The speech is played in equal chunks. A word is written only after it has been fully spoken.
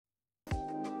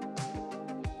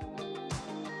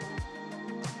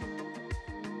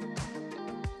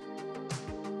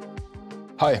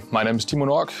Hi, my name is Timo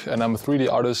Nork and I'm a 3D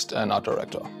artist and art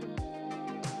director.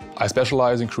 I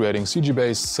specialize in creating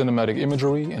CG-based cinematic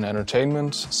imagery in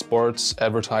entertainment, sports,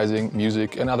 advertising,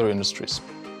 music and other industries.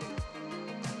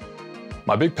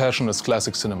 My big passion is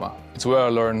classic cinema. It's where I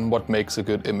learn what makes a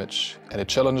good image, and it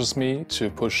challenges me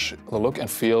to push the look and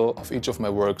feel of each of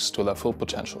my works to their full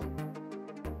potential.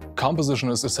 Composition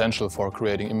is essential for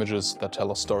creating images that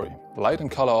tell a story. Light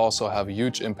and color also have a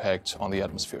huge impact on the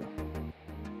atmosphere.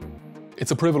 It's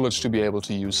a privilege to be able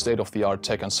to use state-of-the-art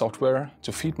tech and software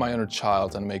to feed my inner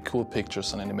child and make cool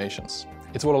pictures and animations.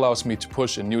 It's what allows me to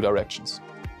push in new directions.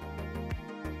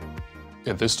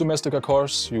 In this Domestika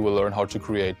course, you will learn how to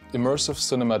create immersive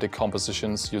cinematic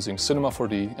compositions using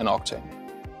Cinema4D and Octane.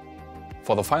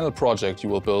 For the final project, you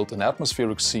will build an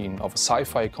atmospheric scene of a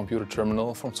sci-fi computer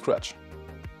terminal from scratch.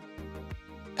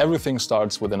 Everything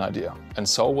starts with an idea, and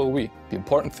so will we. The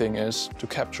important thing is to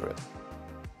capture it.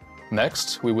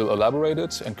 Next, we will elaborate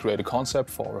it and create a concept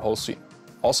for a whole scene.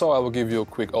 Also, I will give you a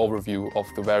quick overview of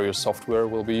the various software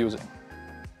we'll be using.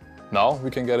 Now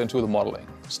we can get into the modeling,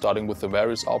 starting with the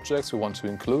various objects we want to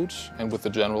include and with the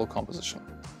general composition.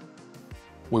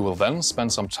 We will then spend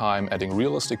some time adding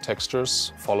realistic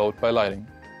textures, followed by lighting.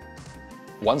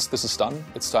 Once this is done,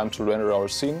 it's time to render our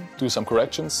scene, do some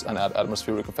corrections and add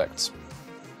atmospheric effects.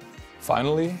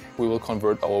 Finally, we will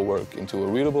convert our work into a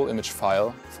readable image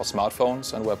file for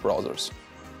smartphones and web browsers.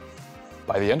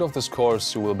 By the end of this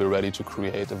course, you will be ready to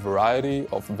create a variety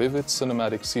of vivid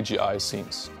cinematic CGI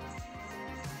scenes.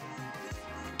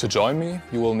 To join me,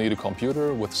 you will need a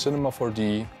computer with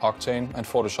Cinema4D, Octane and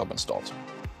Photoshop installed.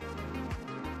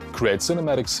 Create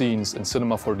cinematic scenes in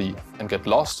Cinema4D and get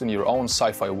lost in your own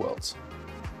sci-fi world.